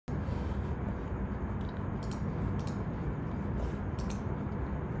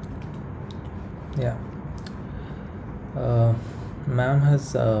Yeah. Ma'am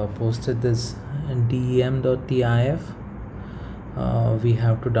has posted this dem.tif. We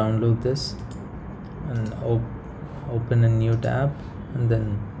have to download this and open a new tab, and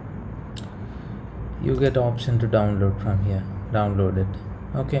then you get option to download from here. Download it.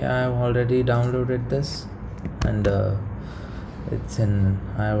 Okay, I have already downloaded this, and I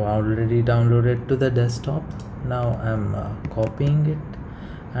have already downloaded to the desktop. Now I'm copying it,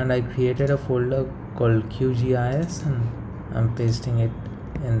 and I created a folder called QGIS, and I'm pasting it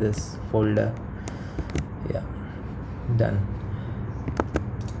in this folder. Yeah, done.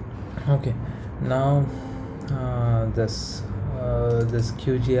 Okay, now this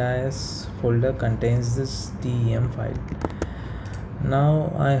QGIS folder contains this DEM file.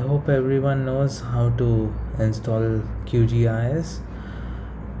 Now I hope everyone knows how to install QGIS.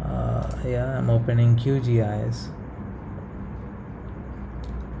 Yeah, I'm opening QGIS.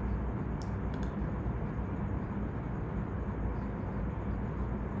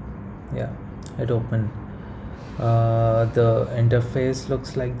 Yeah, it opened. The interface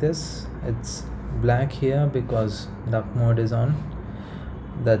looks like this. It's black here because dark mode is on.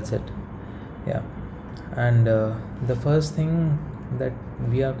 That's it. Yeah, and the first thing that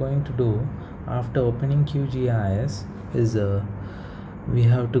we are going to do after opening QGIS is we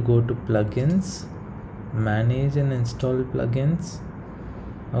have to go to plugins, manage and install plugins.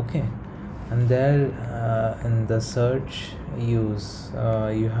 Okay, and there in the search you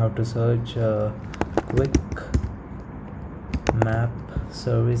have to search quick map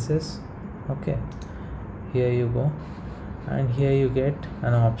services. Okay, here you go, and here you get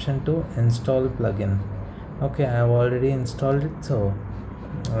an option to install plugin. Okay, I have already installed it, so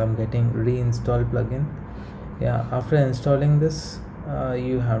I'm getting reinstall plugin. Yeah, after installing this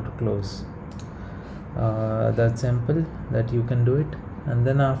you have to close. That's simple, that you can do it. And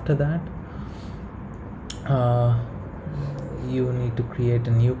then after that you need to create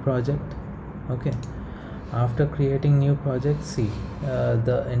a new project. Okay, after creating new project, see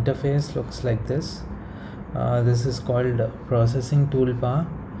the interface looks like this. This is called processing toolbar.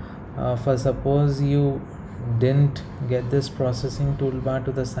 For suppose you didn't get this processing toolbar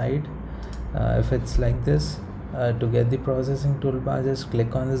to the side, if it's like this, to get the processing toolbar, just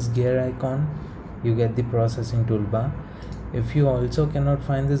click on this gear icon. You get the processing toolbar. If you also cannot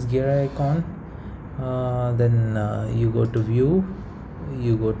find this gear icon, then you go to view,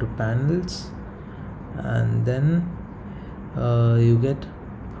 you go to panels, and then you get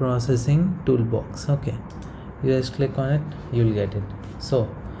processing toolbox. Okay, you just click on it, you'll get it. So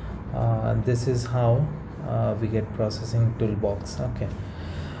this is how we get processing toolbox. Okay,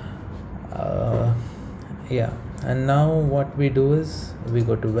 yeah, and now what we do is we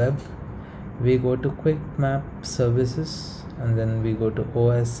go to web, we go to quick map services, and then we go to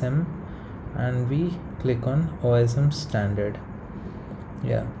OSM, and we click on OSM standard.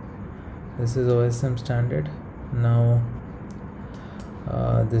 Yeah, this is OSM standard. Now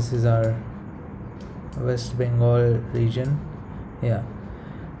this is our West Bengal region. Yeah,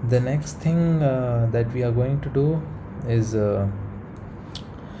 the next thing that we are going to do is we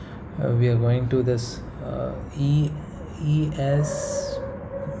are going to this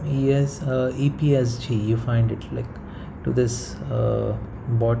EPSG. You find it like to this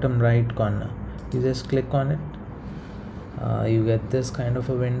bottom right corner. You just click on it, you get this kind of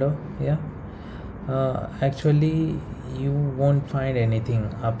a window. Yeah, actually you won't find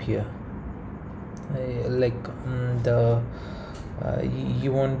anything up here, you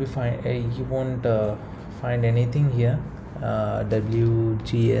won't find anything here,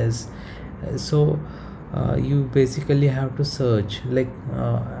 WGS. So you basically have to search, like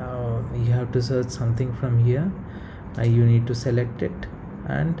you have to search something from here. You need to select it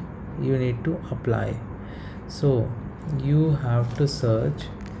and you need to apply. So you have to search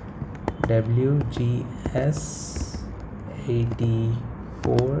WGS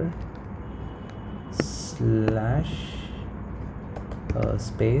 84 slash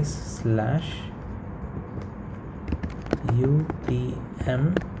space slash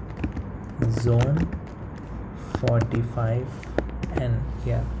UTM zone 45N.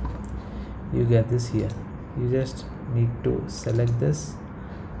 Yeah, you get this here. You just need to select this,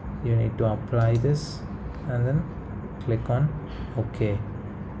 you need to apply this, and then click on OK.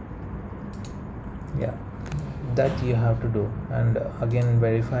 Yeah, that you have to do, and again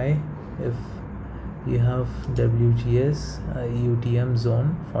verify if you have WGS UTM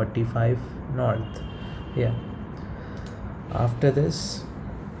zone 45 north. Yeah, after this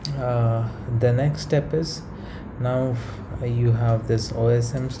the next step is, now you have this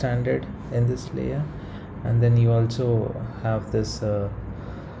OSM standard in this layer, and then you also have this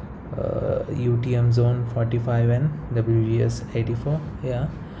UTM zone 45N WGS 84. Yeah,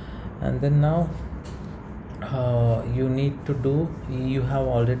 and then now you need to do, you have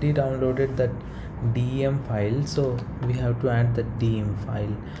already downloaded that DEM file, so we have to add the DEM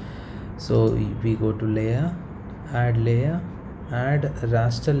file. So we go to layer, add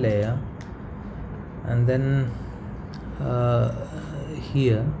raster layer, and then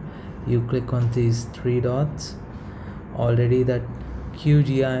here you click on these three dots. Already that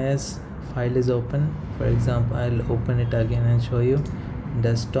QGIS file is open. For example, I'll open it again and show you.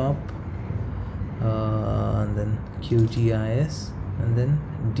 Desktop, and then QGIS, and then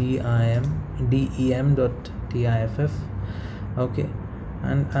dem.tiff. Okay,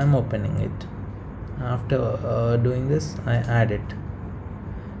 and I'm opening it. After doing this, I add it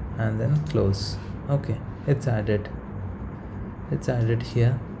and then close. Okay, it's added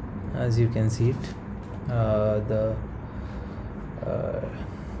here, as you can see it.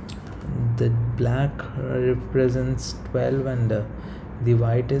 The black represents 12 and the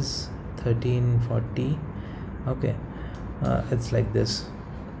white is 1340. Okay, it's like this.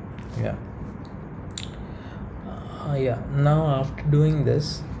 Yeah. Now after doing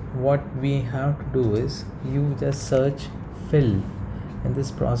this, what we have to do is, you just search fill in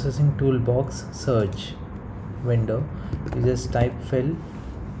this processing toolbox search window. You just type fill.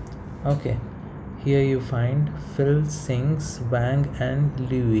 Okay, here you find fill, sinks, Wang and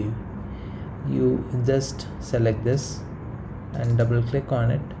Louis. You just select this and double click on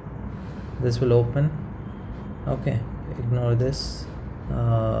it. This will open. Okay, ignore this.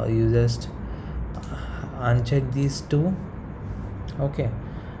 You just uncheck these two. Okay,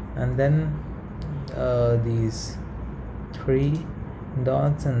 and then these three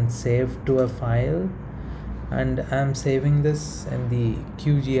dots and save to a file, and I'm saving this in the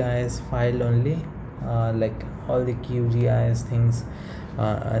QGIS file only, like all the QGIS things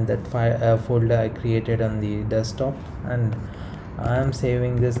and that file folder I created on the desktop, and I'm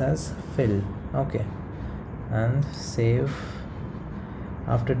saving this as fill. Okay, and save.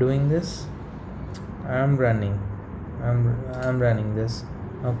 After doing this, I'm running this.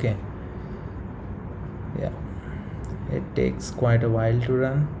 Okay, yeah, it takes quite a while to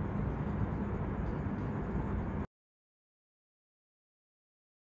run.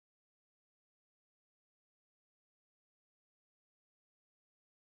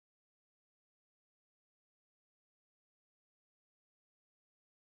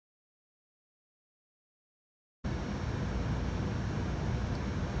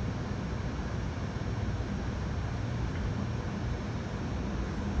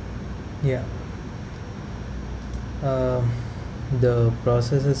 Yeah, the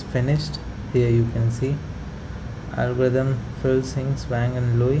process is finished. Here you can see algorithm, fill, sinks, Wang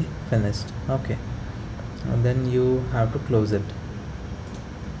and Louis finished. Okay, and then you have to close it.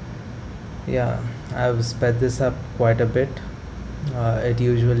 Yeah, I've sped this up quite a bit. It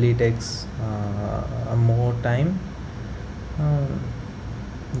usually takes more time.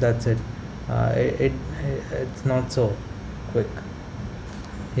 That's it. It's not so quick.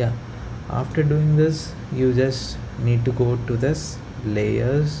 Yeah, after doing this, you just need to go to this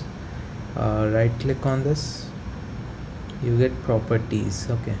layers, right click on this, you get properties.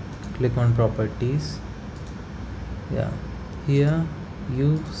 Okay, click on properties. Yeah, here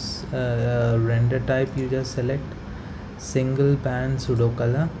use render type, you just select single band pseudo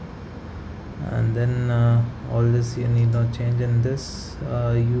color, and then all this you need not change. In this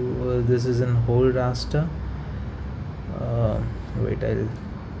this is in whole raster. Wait, I'll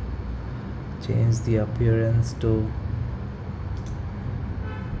change the appearance to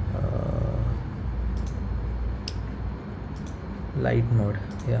light mode.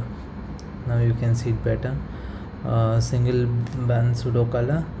 Yeah, now you can see it better. Single band pseudo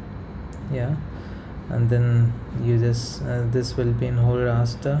color. Yeah, and then you just this will be in whole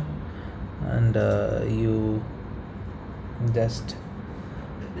raster, and you just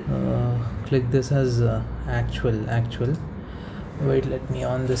click this as actual. Wait, let me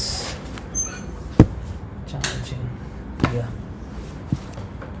on this charging.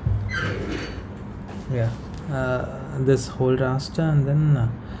 This whole raster, and then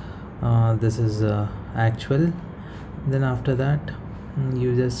this is actual. Then after that,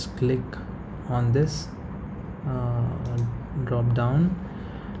 you just click on this drop down,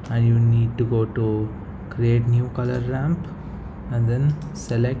 and you need to go to create new color ramp, and then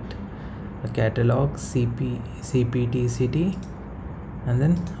select a catalog CPTCT, and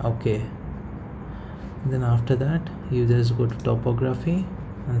then okay. Then after that, you just go to topography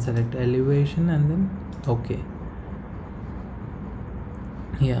and select elevation, and then okay.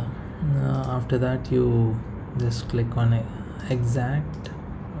 Yeah, after that you just click on exact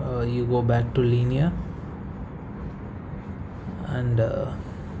you go back to linear and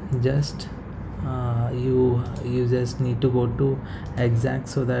just you just need to go to exact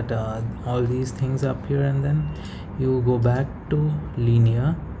so that all these things appear, and then you go back to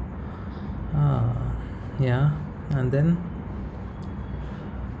linear. Yeah, and then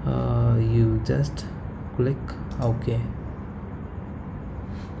you just click OK.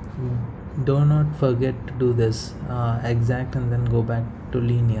 Do not forget to do this exact and then go back to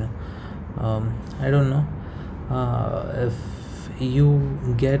linear. I don't know if you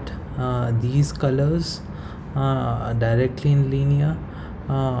get these colors directly in linear,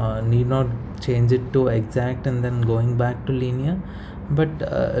 need not change it to exact and then going back to linear. But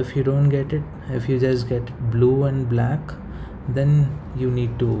if you don't get it, if you just get it blue and black, then you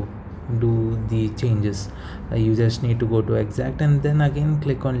need to do the changes. You just need to go to exact and then again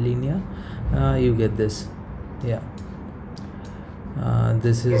click on linear. You get this. Yeah,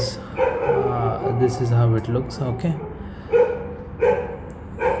 this is how it looks. Okay.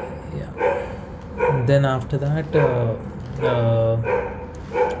 Yeah, then after that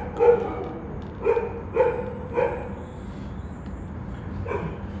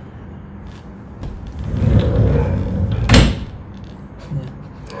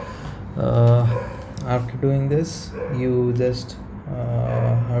after doing this, you just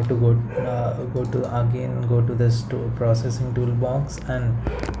have to go to this processing toolbox and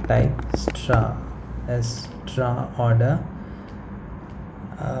type extra order,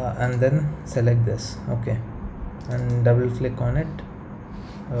 and then select this. Okay, and double click on it.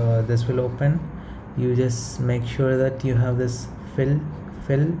 This will open. You just make sure that you have this fill.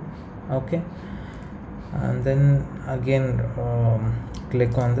 Okay, and then again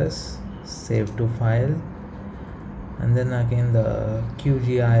click on this save to file, and then again the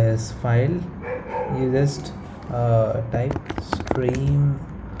QGIS file. You just type stream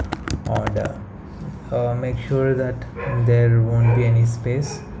order. Make sure that there won't be any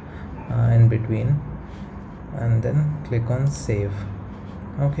space in between, and then click on save.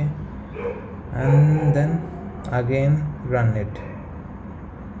 Okay, and then again run it.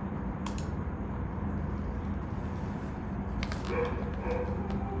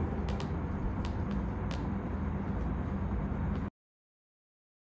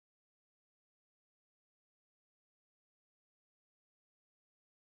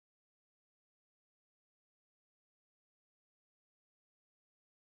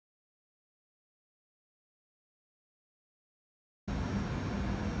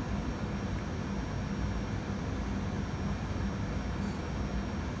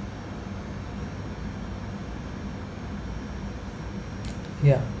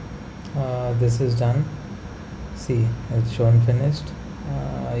 Yeah, this is done. See, it's shown finished.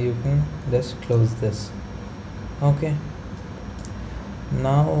 You can just close this. Okay,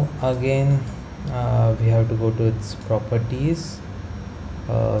 now again we have to go to its properties,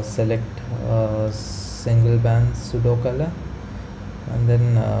 select single band pseudo color, and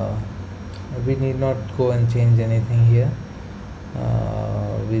then we need not go and change anything here.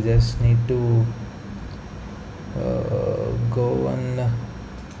 We just need to go and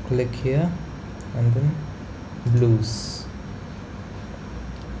click here and then blues.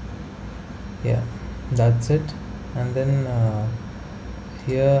 Yeah, that's it. And then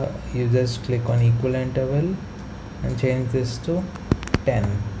here you just click on equal interval and change this to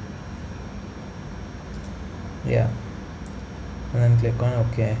 10. Yeah, and then click on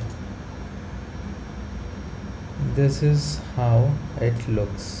OK. This is how it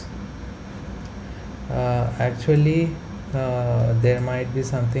looks. Actually there might be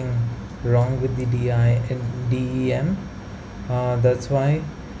something wrong with the DEM. That's why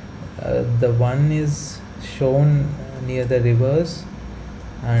the one is shown near the rivers,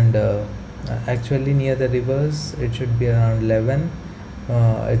 and actually near the rivers it should be around 11.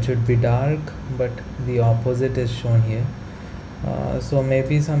 It should be dark, but the opposite is shown here. So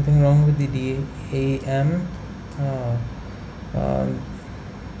maybe something wrong with the DEM.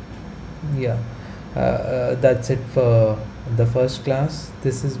 Yeah, that's it for the first class.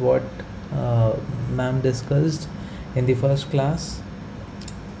 This is what ma'am discussed in the first class.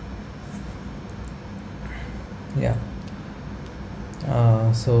 Yeah,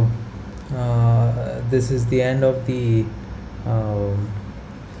 so this is the end of the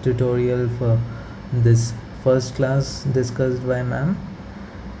tutorial for this first class discussed by ma'am.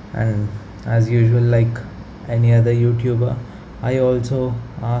 And as usual, like any other YouTuber, I also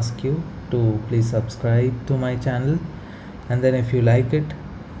ask you to please subscribe to my channel, and then if you like it,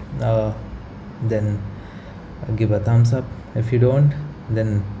 then give a thumbs up. If you don't,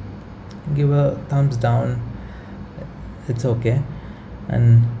 then give a thumbs down. It's okay.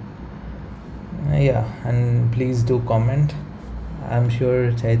 And yeah, and please do comment. I'm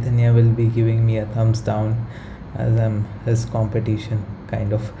sure Chaitanya will be giving me a thumbs down, as I'm his competition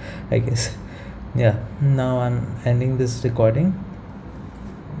kind of, I guess. Yeah, now I'm ending this recording.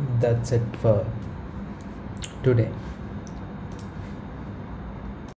 That's it for today.